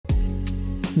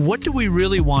What do we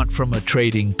really want from a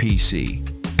trading PC?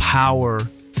 Power,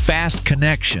 fast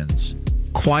connections,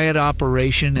 quiet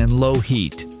operation, and low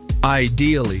heat.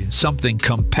 Ideally, something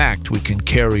compact we can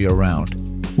carry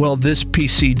around. Well, this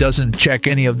PC doesn't check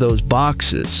any of those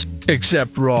boxes,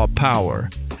 except raw power,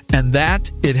 and that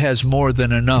it has more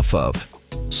than enough of.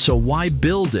 So why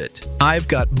build it? I've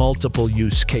got multiple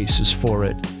use cases for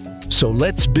it. So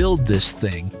let's build this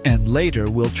thing, and later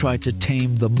we'll try to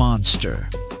tame the monster.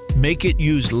 Make it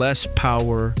use less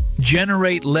power,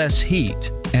 generate less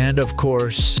heat, and of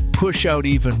course, push out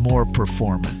even more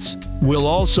performance. We'll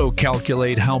also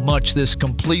calculate how much this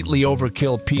completely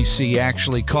overkill PC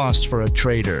actually costs for a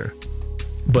trader.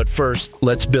 But first,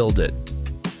 let's build it.